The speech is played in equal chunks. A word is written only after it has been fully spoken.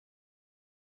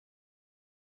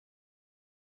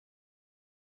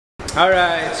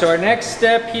Alright, so our next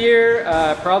step here,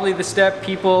 probably the step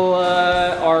people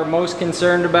are most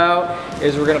concerned about,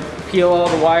 is we're going to peel all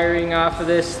the wiring off of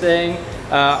this thing.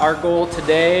 Our goal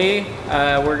today,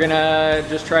 we're going to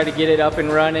just try to get it up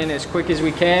and running as quick as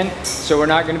we can, so we're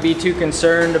not going to be too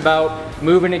concerned about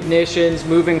moving ignitions,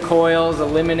 moving coils,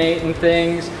 eliminating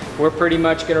things. We're pretty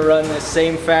much going to run the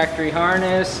same factory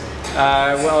harness.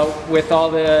 Well, with all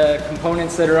the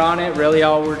components that are on it, really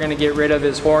all we're going to get rid of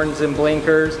is horns and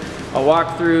blinkers. I'll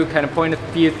walk through, kind of point a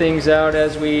few things out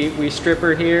as we strip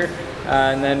her here,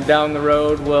 and then down the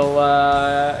road we'll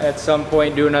at some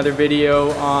point do another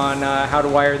video on how to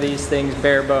wire these things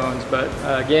bare bones. But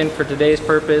again, for today's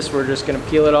purpose, we're just going to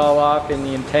peel it all off in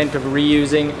the intent of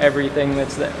reusing everything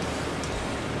that's there.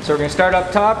 So we're going to start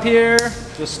up top here,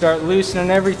 just start loosening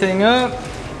everything up.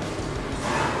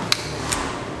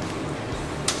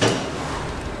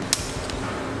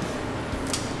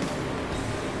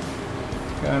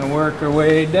 Gonna work our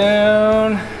way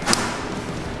down,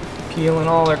 peeling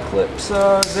all our clips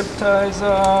off, zip ties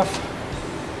off.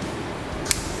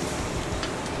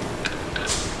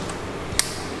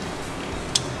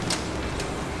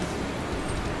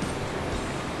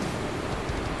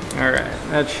 Alright,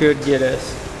 that should get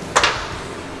us.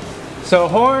 So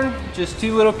horn, just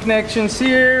two little connections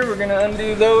here. We're gonna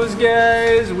undo those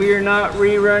guys. We are not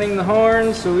rerunning the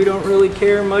horns, so we don't really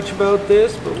care much about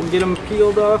this, but we'll get them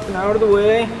peeled off and out of the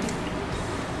way.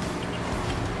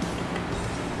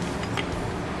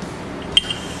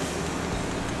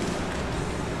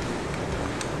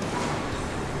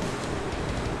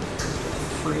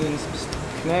 Freeing some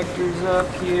connectors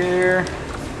up here.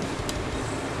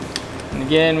 And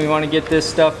again, we want to get this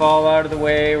stuff all out of the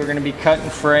way. We're going to be cutting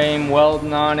frame,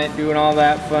 welding on it, doing all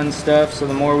that fun stuff. So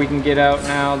the more we can get out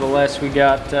now, the less we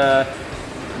got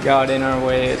in our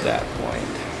way at that point.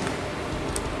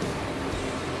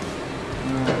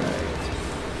 Alright.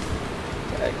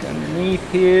 Back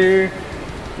underneath here,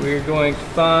 we're going to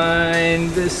find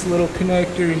this little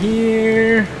connector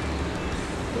here,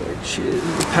 which is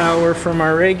the power from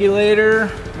our regulator.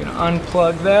 We're going to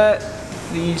unplug that.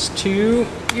 These two,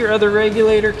 your other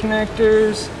regulator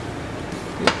connectors,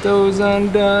 get those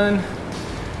undone.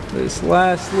 This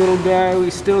last little guy we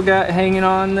still got hanging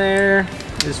on there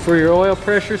is for your oil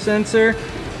pressure sensor.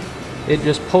 It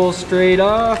just pulls straight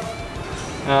off.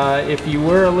 If you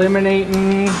were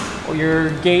eliminating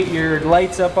your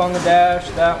lights up on the dash,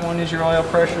 that one is your oil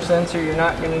pressure sensor. You're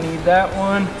not going to need that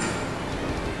one.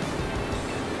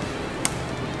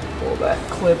 Pull that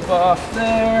clip off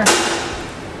there.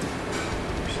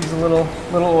 She's a little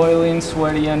oily and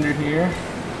sweaty under here.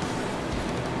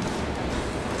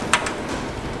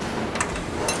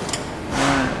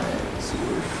 Alright, so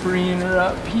we're freeing her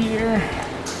up here.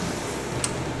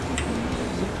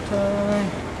 Zip tie.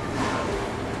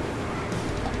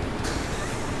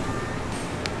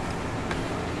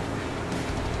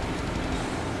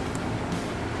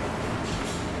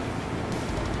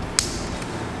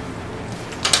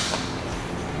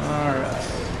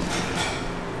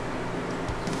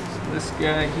 This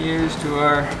guy here is to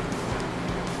our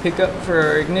pickup for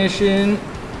our ignition.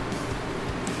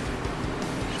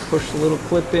 Just push the little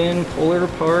clip in, pull it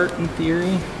apart in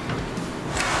theory.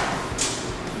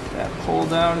 Get that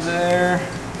pulled out of there.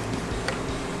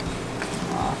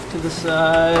 Off to the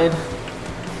side.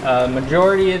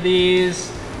 Majority of these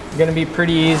are going to be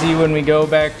pretty easy when we go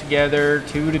back together,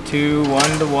 2 to 2,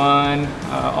 1 to 1.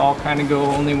 All kind of go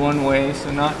only one way,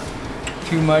 so not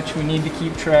too much we need to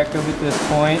keep track of at this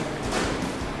point.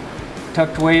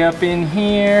 Tucked way up in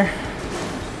here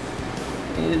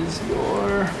is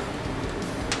your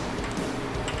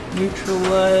neutral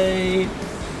light.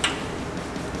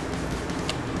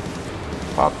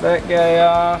 Pop that guy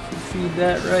off and feed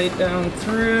that right down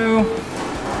through.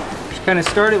 Just kind of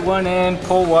start at one end,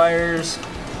 pull wires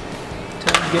to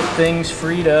get things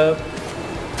freed up.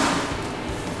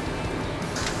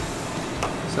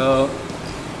 So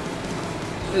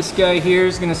this guy here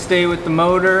is going to stay with the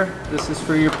motor. This is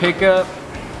for your pickup.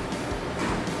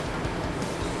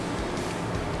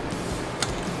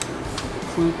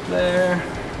 Loop there.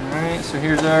 Alright, so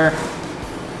here's our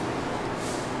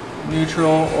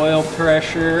neutral, oil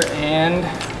pressure, and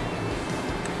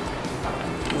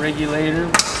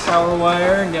regulator power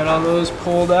wire. Got all those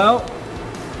pulled out.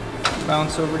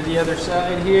 Bounce over to the other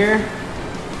side here.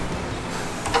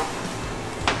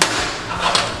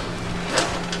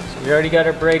 We already got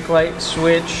our brake light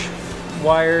switch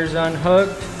wires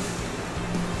unhooked.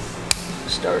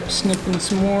 Start snipping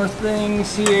some more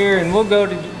things here, and we'll go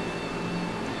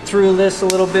through this a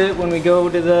little bit when we go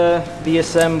to the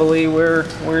assembly where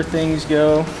things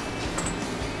go.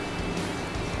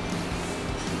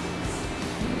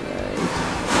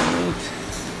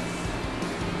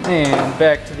 And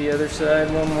back to the other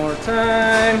side one more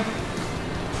time.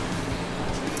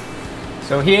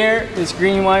 So here, this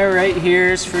green wire right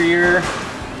here is for your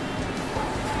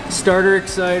starter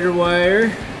exciter wire.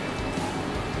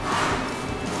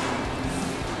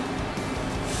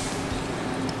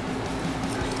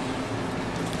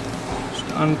 Just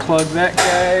unplug that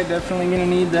guy, definitely gonna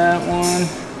need that one.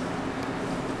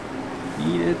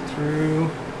 Feed it through.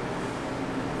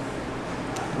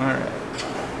 All right.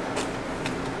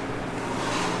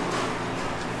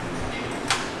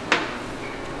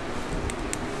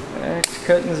 Back to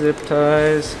cutting zip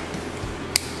ties.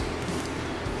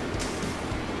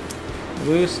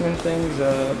 Loosening things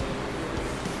up.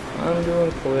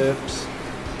 Undoing clips.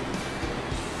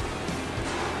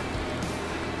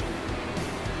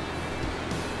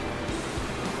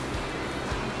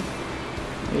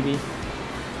 Maybe.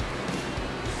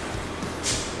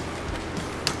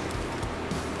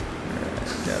 Alright,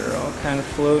 got her all kind of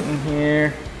floating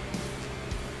here.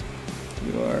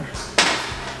 Do our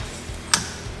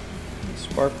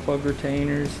spark plug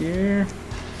retainers here.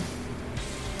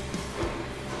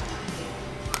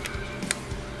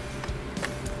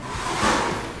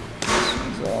 This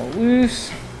one's all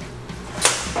loose.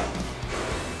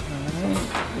 Alright,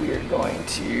 we are going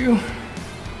to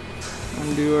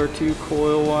undo our 2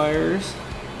 coil wires.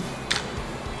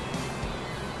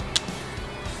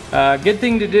 Good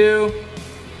thing to do.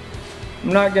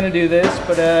 I'm not gonna do this,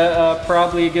 but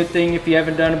probably a good thing if you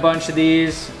haven't done a bunch of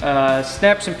these.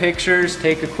 Snap some pictures,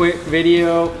 take a quick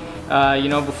video. You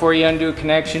know, before you undo a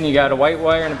connection, you got a white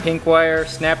wire and a pink wire.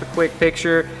 Snap a quick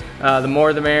picture. The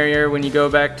more the merrier when you go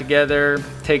back together.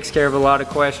 Takes care of a lot of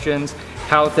questions.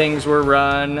 How things were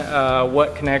run,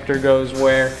 what connector goes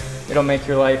where. It'll make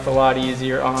your life a lot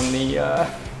easier on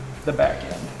the back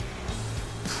end.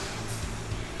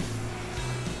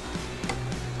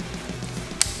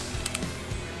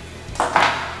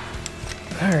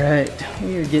 All right,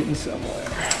 we are getting somewhere.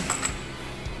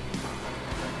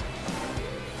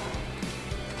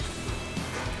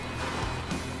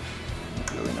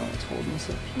 Don't really know what's holding us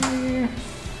up here.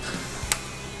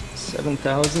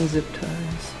 7,000 zip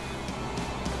ties.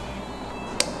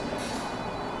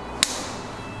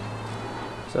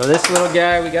 So this little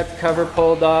guy, we got the cover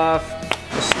pulled off,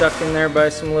 just stuck in there by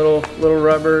some little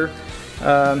rubber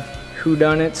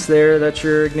whodunits there. That's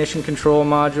your ignition control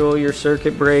module, your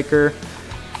circuit breaker.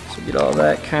 So get all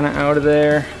that kind of out of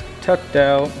there, tucked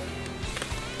out,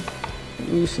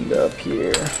 loosened up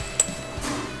here.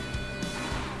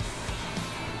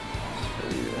 For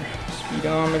your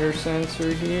speedometer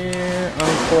sensor here,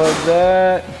 unplug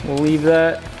that. We'll leave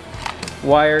that.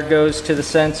 Wire goes to the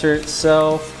sensor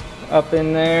itself. Up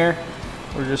in there.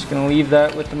 We're just going to leave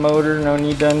that with the motor. No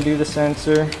need to undo the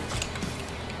sensor. Just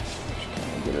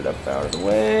kind of get it up out of the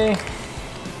way.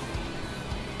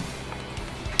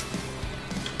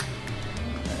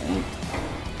 Right.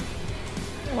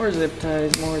 More zip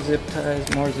ties, more zip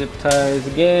ties, more zip ties.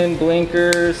 Again,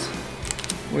 blinkers.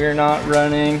 We're not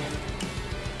running.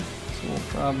 So we'll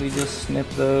probably just snip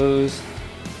those.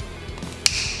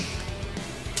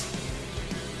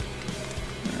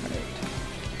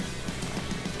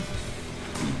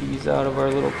 Out of our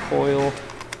little coil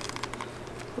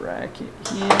bracket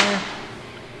here.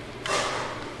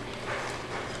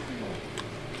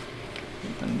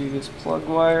 Undo this plug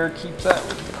wire, keep that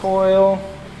with the coil.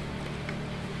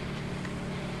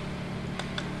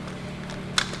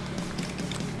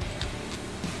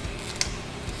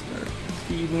 Start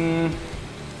feeding.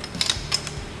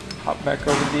 Hop back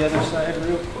over to the other side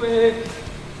real quick.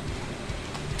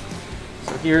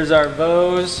 So here's our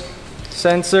Bose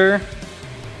sensor.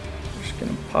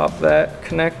 Gonna pop that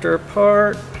connector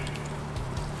apart.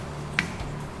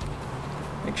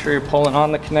 Make sure you're pulling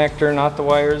on the connector, not the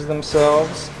wires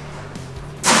themselves.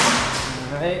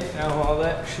 Alright, now all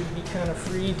that should be kind of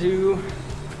free to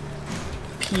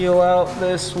peel out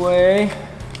this way.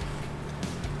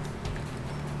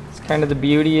 It's kind of the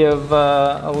beauty of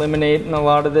eliminating a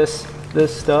lot of this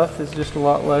stuff. It's just a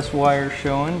lot less wire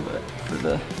showing, but for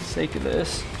the sake of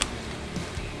this,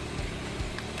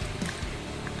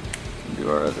 do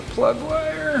our other plug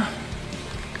wire.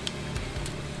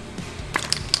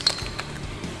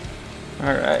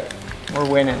 All right, we're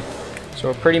winning. So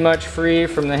we're pretty much free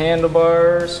from the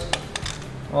handlebars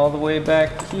all the way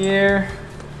back here.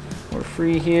 We're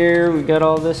free here. We got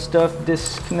all this stuff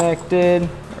disconnected.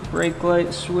 Our brake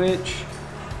light switch.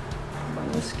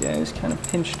 And this guy's kind of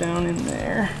pinched down in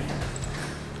there.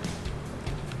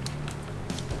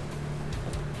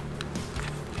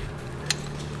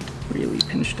 Really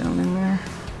pinched down in there.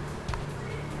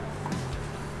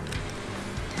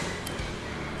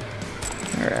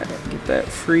 All right. Get that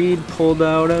freed, pulled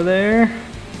out of there.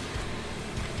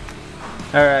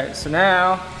 All right, so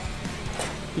now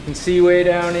you can see way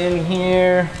down in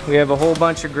here, we have a whole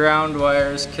bunch of ground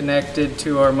wires connected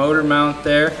to our motor mount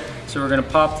there. So we're gonna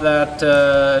pop that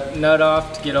nut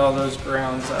off to get all those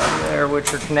grounds out of there,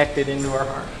 which are connected into our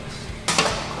harness.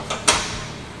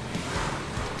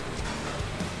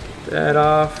 Get that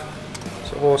off.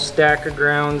 There's a whole stack of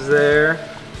grounds there.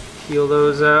 Peel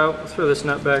those out. We'll throw this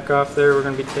nut back off there. We're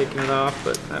gonna be taking it off,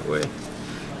 but that way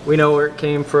we know where it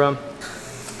came from.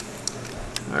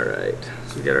 All right,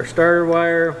 so we got our starter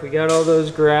wire. We got all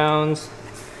those grounds.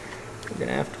 We're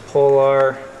gonna have to pull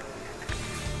our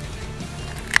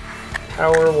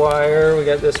power wire. We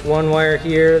got this one wire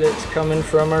here that's coming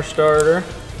from our starter.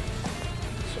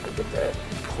 So we'll get that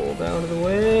pulled out of the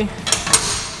way.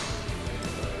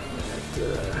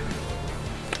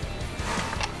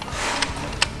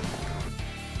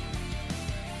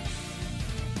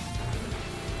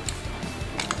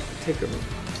 Take a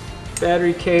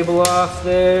battery cable off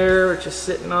there, which is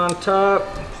sitting on top.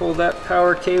 Pull that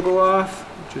power cable off,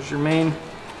 which is your main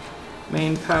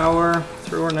power.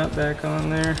 Throw our nut back on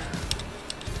there.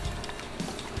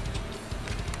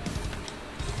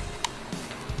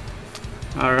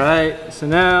 All right, so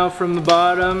now from the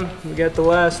bottom, we got the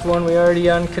last one we already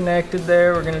unconnected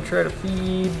there. We're gonna try to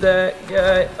feed that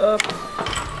guy up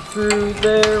through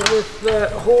there with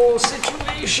that whole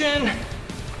situation.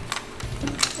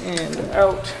 And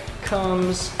out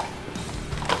comes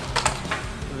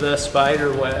the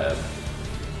spider web.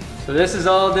 So this is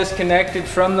all disconnected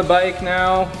from the bike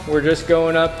now. We're just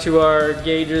going up to our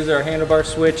gauges, our handlebar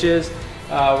switches.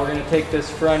 We're gonna take this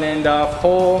front end off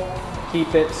whole,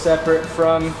 keep it separate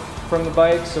from the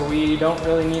bike, so we don't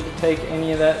really need to take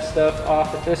any of that stuff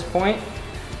off at this point.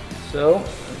 So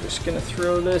I'm just gonna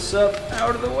throw this up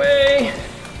out of the way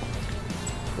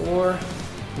for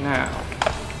now.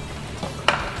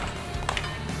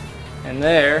 And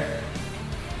there,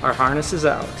 our harness is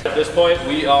out. At this point,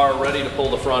 we are ready to pull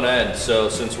the front end. So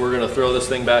since we're gonna throw this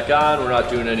thing back on, we're not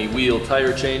doing any wheel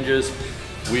tire changes.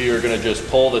 We are gonna just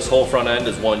pull this whole front end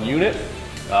as one unit.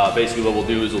 Basically what we'll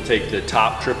do is we'll take the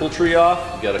top triple tree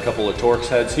off. We've got a couple of Torx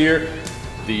heads here.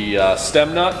 The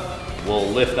stem nut, we'll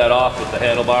lift that off with the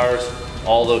handlebars.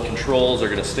 All the controls are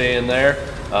gonna stay in there.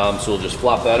 So we'll just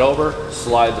flop that over,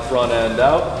 slide the front end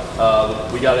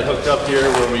out. We got it hooked up here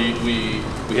where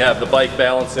we have the bike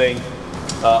balancing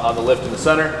on the lift in the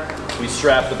center. We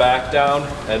strap the back down,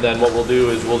 and then what we'll do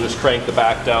is we'll just crank the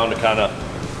back down to kind of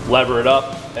lever it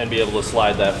up and be able to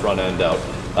slide that front end out.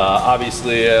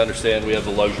 Obviously, I understand we have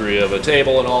the luxury of a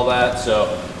table and all that,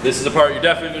 so this is a part you're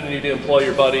definitely going to need to employ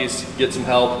your buddies, get some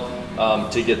help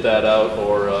to get that out,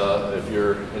 or if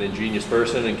you're an ingenious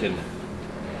person and can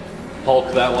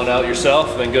Hulk that one out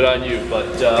yourself, then good on you. But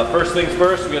first things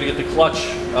first, we're gonna get the clutch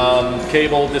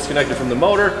cable disconnected from the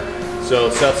motor. So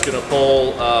Seth's gonna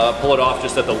pull it off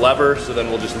just at the lever, so then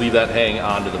we'll just leave that hang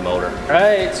onto the motor. All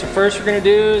right, so first we're gonna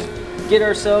do is get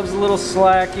ourselves a little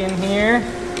slack in here.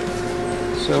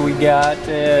 So we got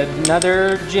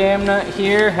another jam nut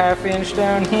here, 1/2 inch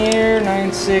down here,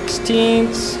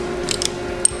 9/16.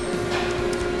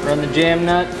 Run the jam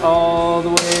nut all the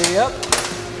way up.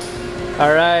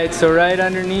 All right, so right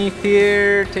underneath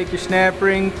here, take your snap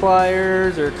ring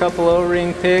pliers or a couple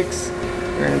O-ring picks.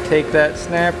 You're gonna take that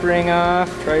snap ring off.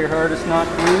 Try your hardest not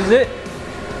to lose it.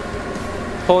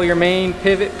 Pull your main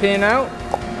pivot pin out.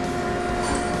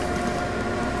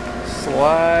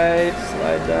 Slide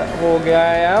that whole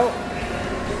guy out.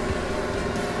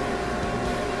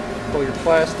 Pull your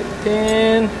plastic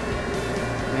pin,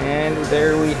 and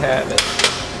there we have it.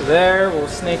 So there, we'll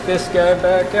snake this guy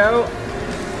back out.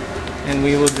 And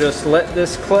we will just let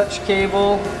this clutch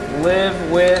cable live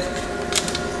with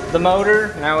the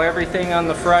motor. Now everything on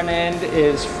the front end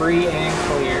is free and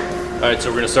clear. All right, so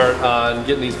we're gonna start on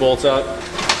getting these bolts out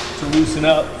to loosen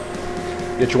up.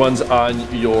 Get your ones on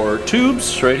your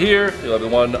tubes right here. You'll have the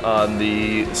one on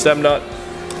the stem nut,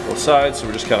 both sides. So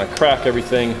we're just kind of crack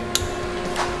everything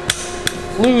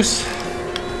loose.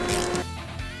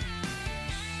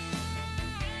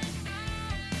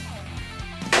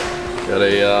 Got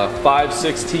a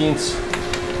 5/16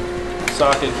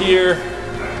 socket here,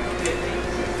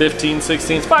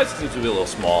 15/16. 5/16 would be a little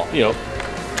small, you know.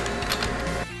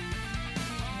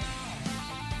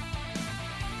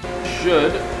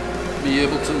 Should be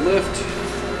able to lift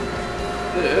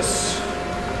this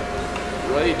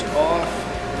right off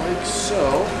like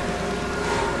so.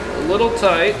 A little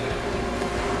tight.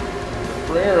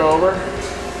 Bring her over.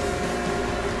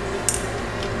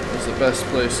 That's the best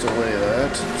place to lay that.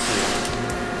 Let's see.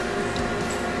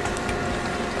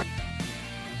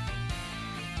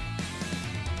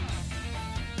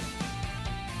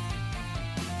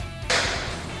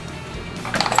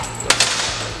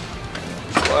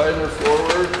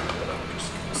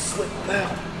 slip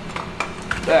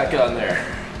that back on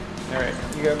there. All right,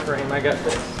 you got frame, I got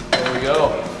this. There we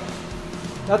go.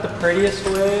 Not the prettiest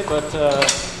way, but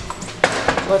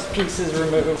less pieces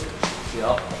removed.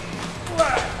 Yep.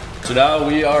 So now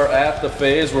we are at the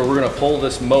phase where we're gonna pull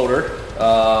this motor.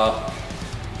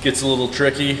 Gets a little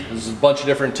tricky. There's a bunch of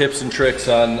different tips and tricks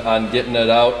on getting it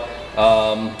out.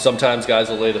 Sometimes guys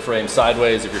will lay the frame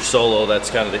sideways. If you're solo,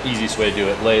 that's kind of the easiest way to do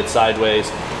it. Lay it sideways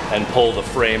and pull the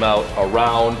frame out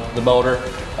around the motor.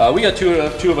 We got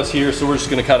two of us here, so we're just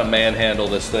gonna kind of manhandle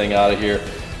this thing out of here.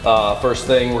 First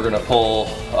thing, we're gonna pull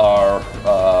our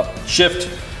shift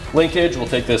linkage. We'll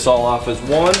take this all off as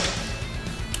one.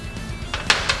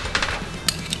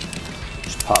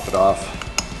 Just pop it off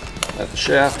at the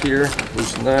shaft here,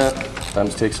 loosen that.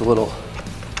 Sometimes takes a little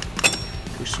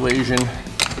persuasion.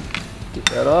 Get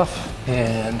that off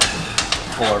and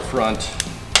pull our front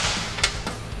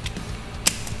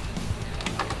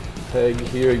peg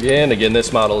here again. Again,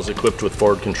 this model is equipped with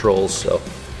forward controls, so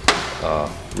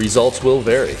results will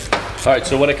vary. All right,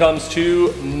 so when it comes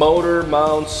to motor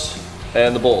mounts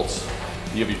and the bolts,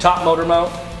 you have your top motor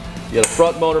mount, you have a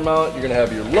front motor mount, you're gonna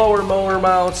have your lower motor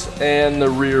mounts and the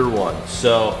rear one.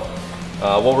 So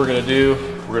what we're gonna do,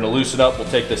 we're gonna loosen up. We'll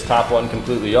take this top one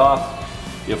completely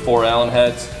off. You have 4 Allen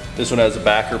heads. This one has a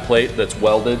backer plate that's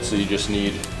welded, so you just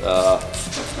need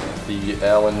the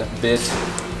Allen bit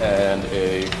and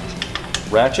a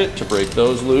ratchet to break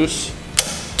those loose.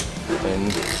 And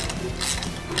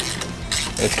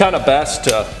it's kind of best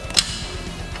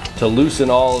to loosen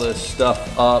all this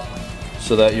stuff up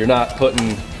so that you're not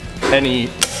putting any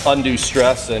undue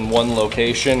stress in one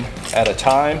location at a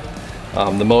time.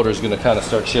 The motor's gonna kind of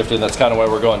start shifting. That's kind of why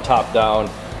we're going top down.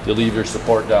 You'll leave your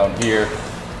support down here.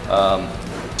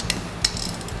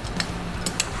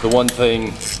 The one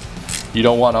thing you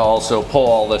don't want to also pull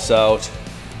all this out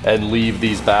and leave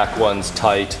these back ones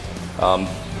tight.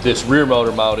 This rear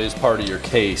motor mount is part of your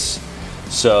case,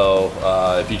 so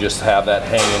if you just have that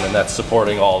hanging and that's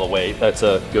supporting all the weight, that's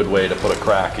a good way to put a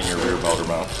crack in your rear motor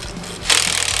mount.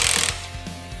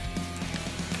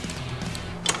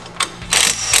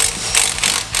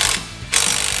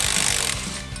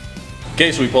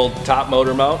 Okay, so we pulled the top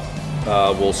motor mount.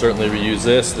 We'll certainly reuse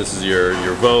this. This is your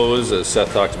Vose, as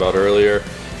Seth talked about earlier,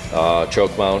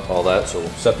 choke mount, all that. So we'll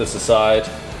set this aside,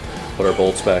 put our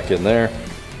bolts back in there.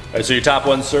 All right, so your top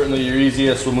one's certainly your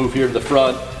easiest. We'll move here to the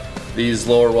front, these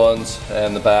lower ones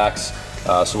and the backs.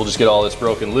 So we'll just get all this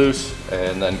broken loose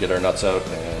and then get our nuts out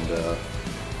and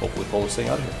hopefully pull this thing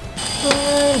out of here.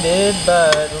 Blinded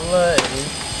by the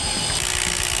light.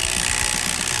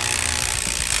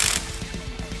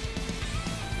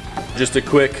 Just a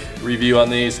quick review on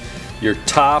these. Your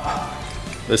top,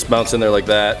 this mounts in there like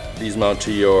that. These mount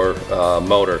to your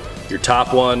motor. Your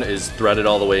top one is threaded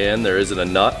all the way in. There isn't a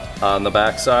nut on the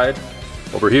back side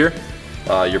over here.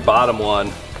 Your bottom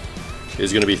one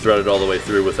is gonna be threaded all the way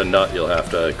through with a nut you'll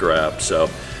have to grab. So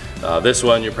this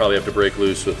one you probably have to break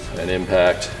loose with an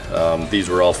impact. These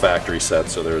were all factory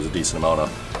sets, so there was a decent amount of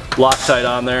Loctite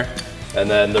on there. And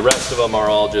then the rest of them are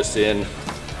all just in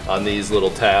on these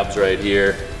little tabs right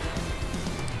here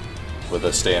with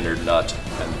a standard nut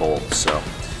and bolt. So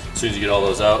as soon as you get all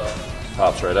those out,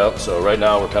 pops right out. So right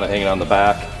now we're kind of hanging on the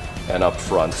back and up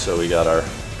front. So we got our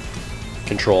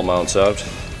control mounts out.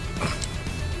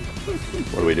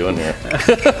 What are we doing here?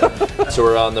 So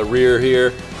we're on the rear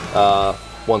here.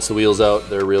 Once the wheel's out,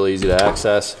 they're really easy to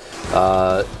access.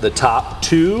 The top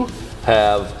two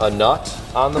have a nut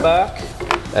on the back,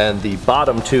 and the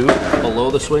bottom two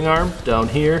below the swing arm down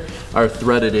here are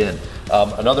threaded in.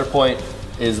 Another point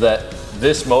is that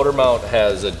this motor mount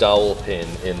has a dowel pin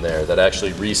in there that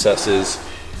actually recesses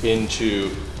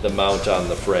into the mount on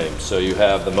the frame. So you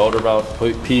have the motor mount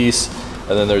piece, and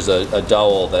then there's a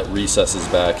dowel that recesses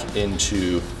back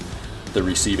into the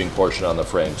receiving portion on the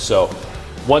frame. So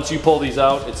once you pull these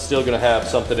out, it's still gonna have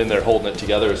something in there holding it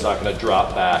together. It's not gonna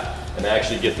drop back. And to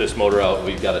actually get this motor out,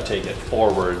 we've gotta take it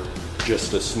forward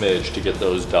just a smidge to get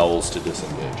those dowels to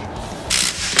disengage.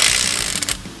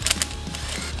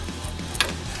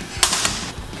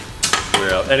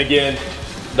 We're out. And again,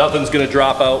 nothing's gonna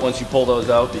drop out once you pull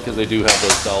those out because they do have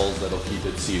those dowels that'll keep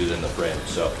it seated in the frame.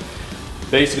 So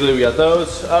basically we got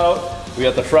those out, we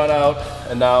got the front out,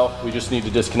 and now we just need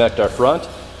to disconnect our front,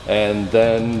 and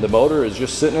then the motor is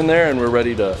just sitting in there and we're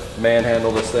ready to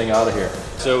manhandle this thing out of here.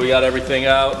 So we got everything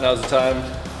out. Now's the time,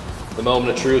 the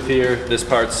moment of truth here. This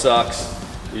part sucks.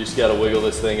 You just gotta wiggle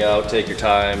this thing out, take your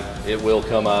time. It will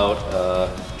come out.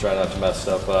 Try not to mess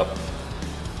stuff up.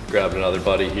 Grabbed another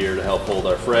buddy here to help hold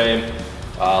our frame.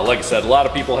 Like I said, a lot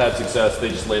of people have success. They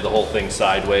just lay the whole thing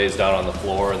sideways down on the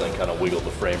floor and then kind of wiggle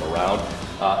the frame around.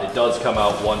 It does come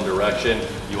out one direction.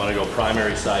 You want to go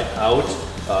primary side out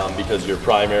because your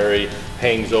primary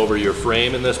hangs over your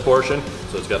frame in this portion,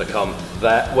 so it's got to come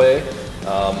that way.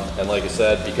 And like I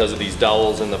said, because of these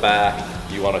dowels in the back,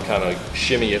 you want to kind of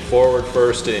shimmy it forward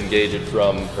first to engage it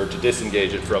from, or to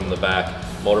disengage it from the back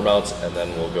motor mounts, and then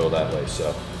we'll go that way.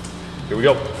 So here we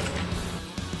go.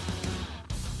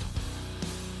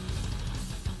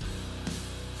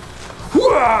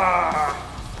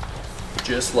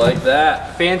 Just like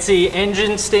that. Fancy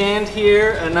engine stand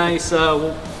here, a nice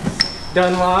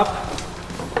Dunlop.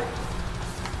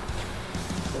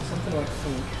 Something like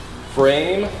pink.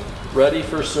 Frame ready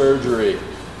for surgery.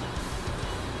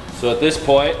 So at this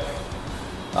point,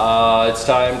 it's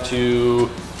time to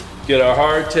get our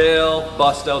hardtail,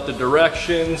 bust out the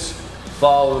directions,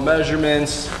 follow the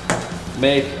measurements,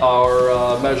 make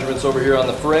our measurements over here on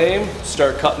the frame,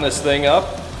 start cutting this thing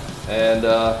up, and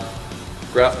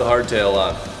graft the hardtail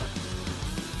on.